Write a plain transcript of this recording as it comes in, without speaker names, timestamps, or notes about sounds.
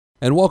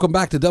And welcome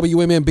back to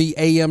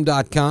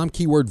WMMBAM.com.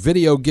 Keyword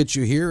video gets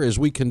you here as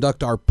we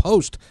conduct our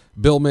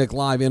post-Bill Mick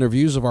live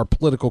interviews of our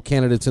political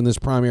candidates in this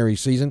primary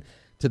season.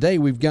 Today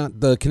we've got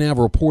the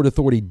Canaveral Port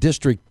Authority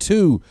District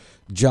 2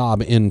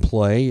 job in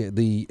play.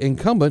 The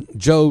incumbent,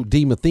 Joe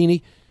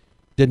DiMatheny,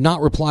 did not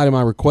reply to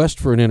my request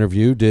for an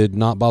interview, did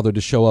not bother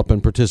to show up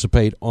and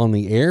participate on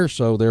the air,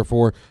 so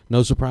therefore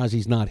no surprise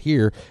he's not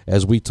here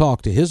as we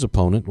talk to his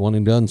opponent, one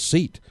and done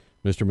seat.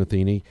 Mr.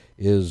 Matheny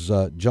is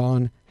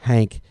John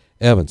Hank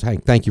Evans.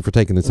 Hank, thank you for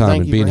taking the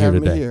time and being here today. Thank you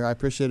for having me here. I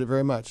appreciate it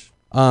very much.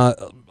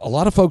 A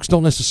lot of folks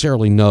don't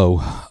necessarily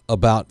know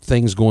about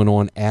things going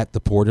on at the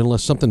port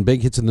unless something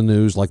big hits in the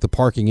news like the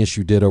parking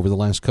issue did over the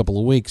last couple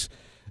of weeks.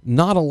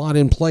 Not a lot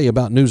in play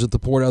about news at the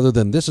port other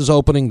than this is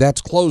opening,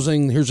 that's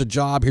closing, here's a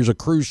job, here's a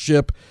cruise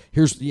ship,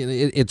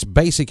 it's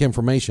basic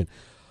information.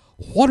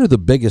 What are the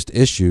biggest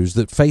issues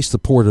that face the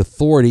Port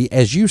Authority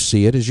as you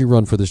see it as you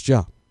run for this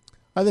job?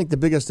 I think the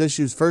biggest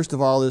issues, first of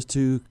all, is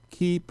to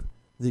keep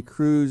the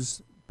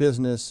cruise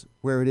business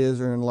where it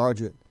is or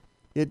enlarge it.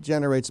 It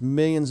generates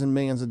millions and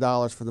millions of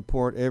dollars for the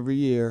port every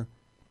year,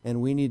 and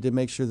we need to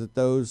make sure that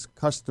those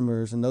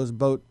customers and those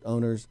boat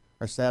owners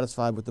are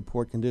satisfied with the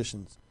port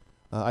conditions.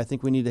 I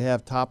think we need to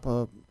have top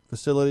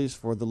facilities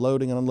for the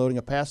loading and unloading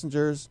of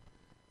passengers,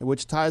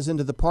 which ties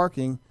into the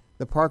parking.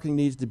 The parking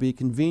needs to be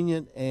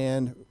convenient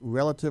and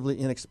relatively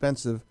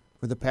inexpensive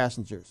for the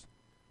passengers.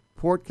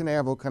 Port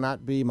Canaveral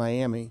cannot be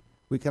Miami.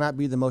 We cannot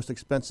be the most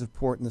expensive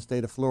port in the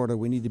state of Florida.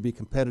 We need to be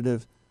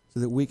competitive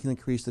so that we can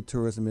increase the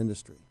tourism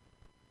industry.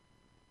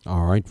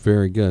 All right,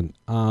 very good.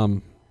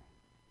 What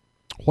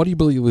do you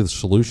believe the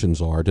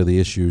solutions are to the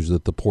issues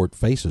that the port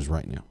faces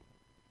right now?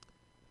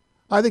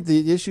 I think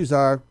the issues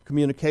are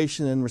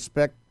communication and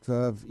respect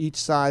of each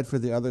side for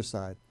the other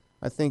side.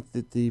 I think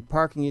that the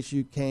parking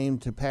issue came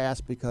to pass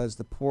because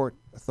the Port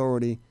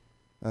Authority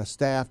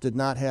staff did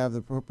not have the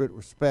appropriate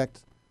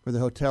respect for the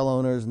hotel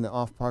owners and the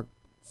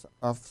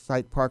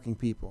off-site parking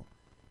people.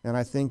 And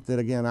I think that,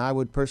 again, I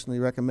would personally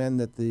recommend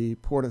that the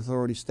Port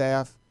Authority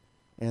staff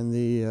and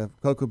the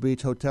Cocoa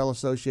Beach Hotel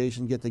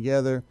Association get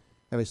together,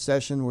 have a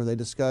session where they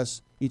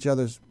discuss each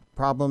other's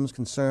problems,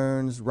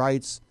 concerns,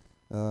 rights,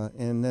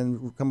 and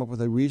then come up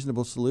with a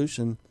reasonable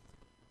solution.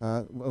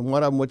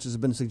 One of them, which has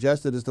been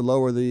suggested, is to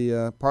lower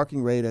the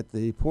parking rate at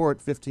the port.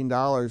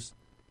 $15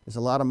 is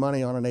a lot of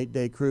money on an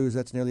 8-day cruise.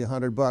 That's nearly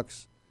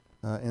 $100.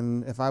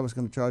 And if I was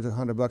going to charge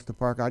 $100 to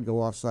park, I'd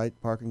go off-site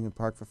parking and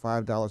park for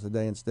 $5 a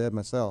day instead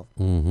myself.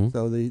 Mm-hmm.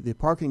 So the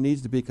parking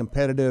needs to be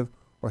competitive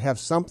or have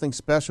something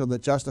special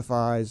that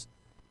justifies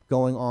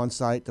going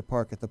on-site to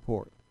park at the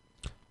port.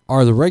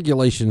 Are the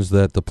regulations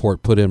that the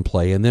port put in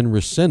play and then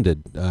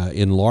rescinded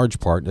in large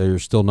part, they're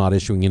still not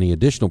issuing any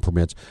additional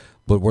permits,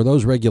 but were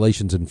those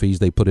regulations and fees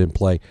they put in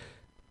play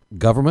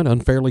government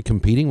unfairly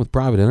competing with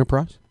private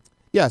enterprise?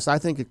 Yes, I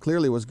think it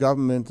clearly was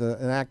government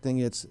enacting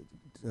its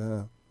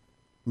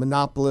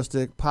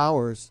monopolistic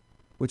powers,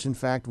 which in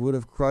fact would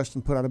have crushed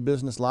and put out of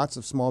business lots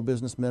of small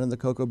businessmen in the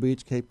Cocoa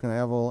Beach, Cape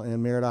Canaveral,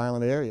 and Merritt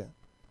Island area.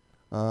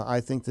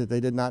 I think that they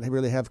did not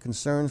really have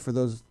concerns for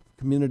those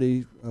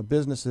community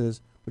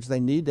businesses, which they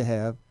need to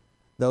have.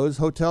 Those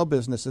hotel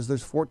businesses,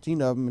 there's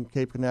 14 of them in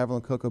Cape Canaveral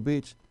and Cocoa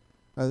Beach,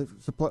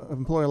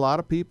 employ a lot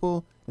of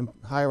people and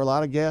hire a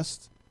lot of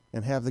guests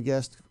and have the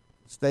guests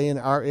stay in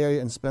our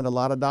area and spend a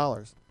lot of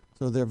dollars.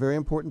 So they're very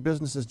important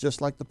businesses, just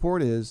like the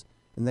port is,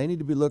 and they need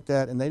to be looked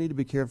at and they need to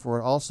be cared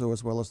for also,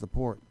 as well as the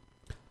port.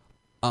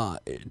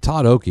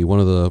 Todd Oakey, one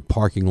of the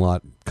parking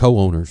lot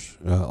co-owners,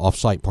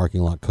 off-site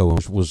parking lot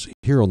co-owners, was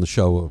here on the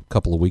show a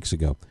couple of weeks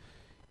ago,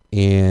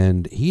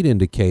 and he'd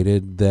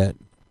indicated that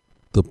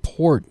the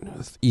port,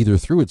 either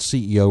through its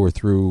CEO or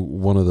through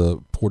one of the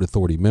Port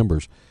Authority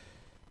members,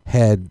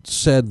 had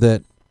said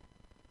that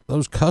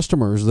those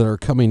customers that are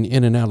coming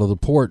in and out of the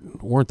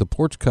port weren't the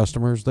port's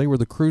customers, they were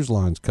the cruise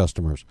line's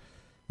customers.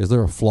 Is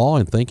there a flaw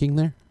in thinking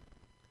there?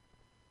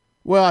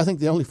 Well, I think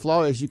the only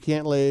flaw is you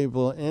can't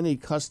label any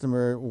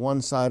customer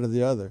one side or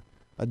the other.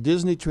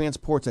 Disney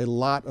transports a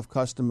lot of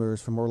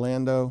customers from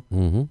Orlando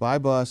by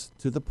bus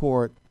to the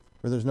port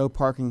where there's no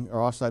parking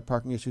or off-site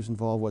parking issues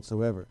involved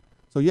whatsoever.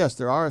 So, yes,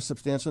 there are a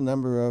substantial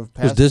number of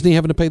passengers. Is Disney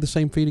having to pay the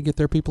same fee to get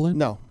their people in?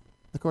 No,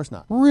 of course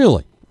not.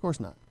 Really? Of course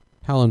not.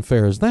 How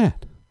unfair is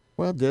that?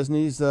 Well,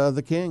 Disney's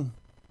the king,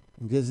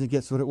 and Disney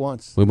gets what it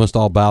wants. We must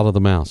all bow to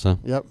the mouse, huh?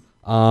 Yep.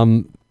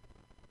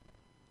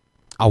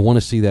 I want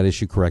to see that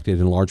issue corrected.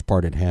 In large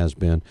part, it has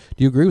been.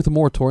 Do you agree with the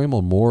moratorium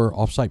on more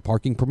off-site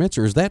parking permits,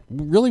 or is that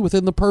really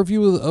within the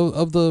purview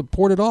of the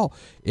port at all?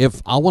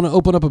 If I want to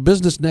open up a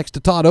business next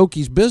to Todd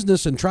Oakey's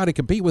business and try to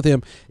compete with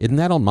him, isn't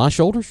that on my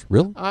shoulders,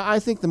 really? I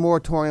think the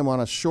moratorium on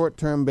a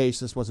short-term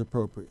basis was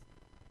appropriate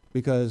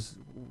because,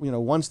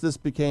 once this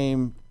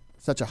became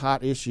such a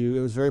hot issue, it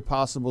was very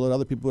possible that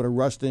other people would have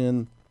rushed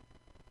in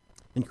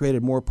and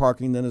created more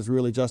parking than is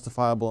really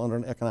justifiable under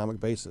an economic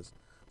basis.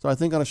 So I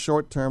think on a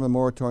short term, the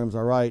moratoriums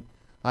are right.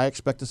 I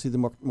expect to see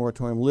the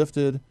moratorium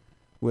lifted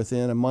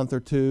within a month or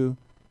two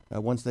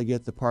once they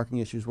get the parking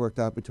issues worked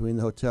out between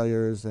the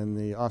hoteliers and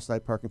the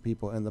off-site parking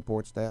people and the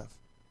port staff.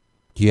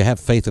 Do you have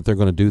faith that they're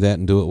going to do that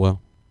and do it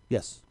well?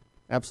 Yes.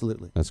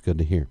 Absolutely. That's good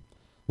to hear.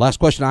 Last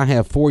question I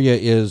have for you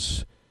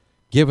is,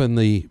 given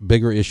the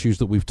bigger issues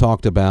that we've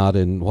talked about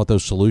and what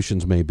those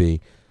solutions may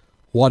be,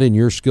 what in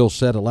your skill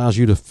set allows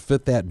you to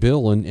fit that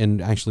bill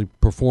and actually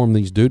perform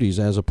these duties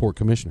as a port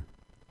commissioner?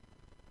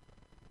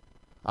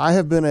 I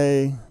have been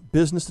a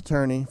business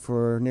attorney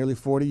for nearly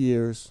 40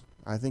 years.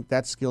 I think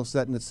that skill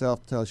set in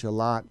itself tells you a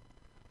lot.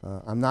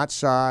 I'm not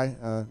shy.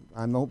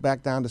 I don't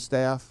back down to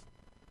staff.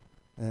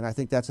 And I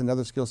think that's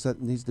another skill set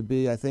that needs to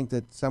be. I think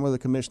that some of the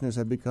commissioners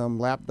have become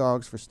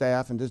lapdogs for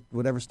staff, and just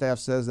whatever staff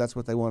says, that's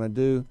what they want to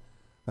do.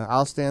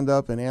 I'll stand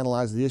up and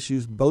analyze the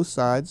issues, both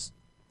sides,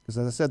 because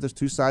as I said, there's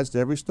two sides to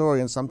every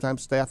story, and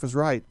sometimes staff is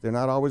right. They're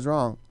not always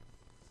wrong.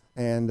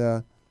 And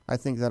I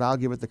think that I'll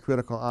give it the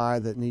critical eye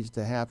that needs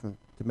to happen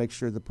to make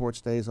sure the port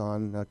stays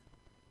on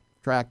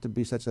track to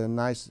be such a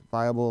nice,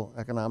 viable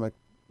economic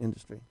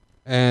industry.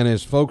 And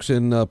as folks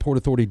in Port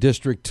Authority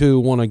District 2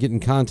 want to get in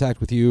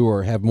contact with you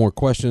or have more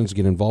questions,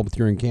 get involved with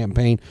your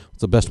campaign, what's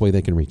the best way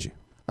they can reach you?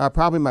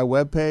 Probably my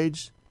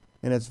webpage,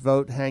 and it's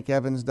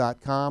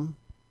votehankevans.com.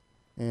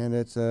 And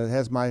it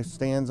has my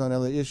stands on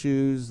other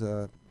issues,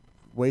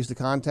 ways to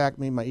contact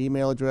me, my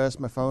email address,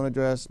 my phone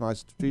address, my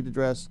street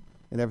address,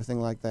 and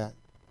everything like that.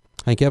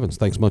 Hank Evans,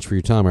 thanks much for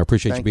your time. I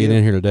appreciate you being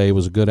in here today. It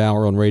was a good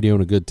hour on radio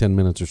and a good 10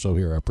 minutes or so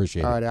here. I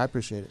appreciate it. All right, I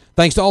appreciate it.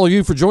 Thanks to all of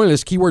you for joining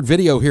us. Keyword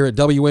Video here at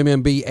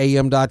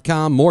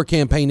WMMBAM.com. More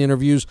campaign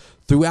interviews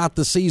throughout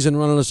the season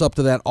running us up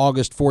to that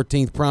August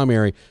 14th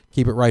primary.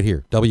 Keep it right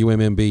here,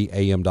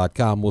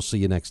 WMMBAM.com. We'll see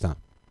you next time.